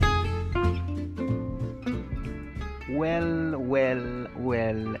Well,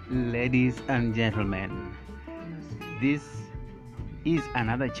 ladies and gentlemen, this is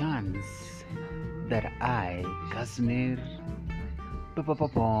another chance that I, Kashmir,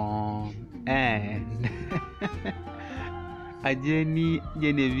 and Ajeni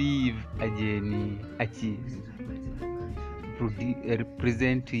Genevieve Ajeni Achi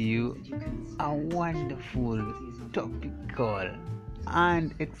present to you a wonderful, topical,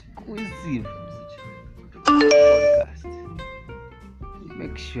 and exclusive podcast.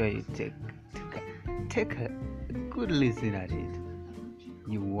 Make sure you take a good listen at it.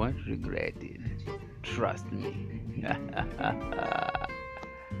 You won't regret it. Trust me.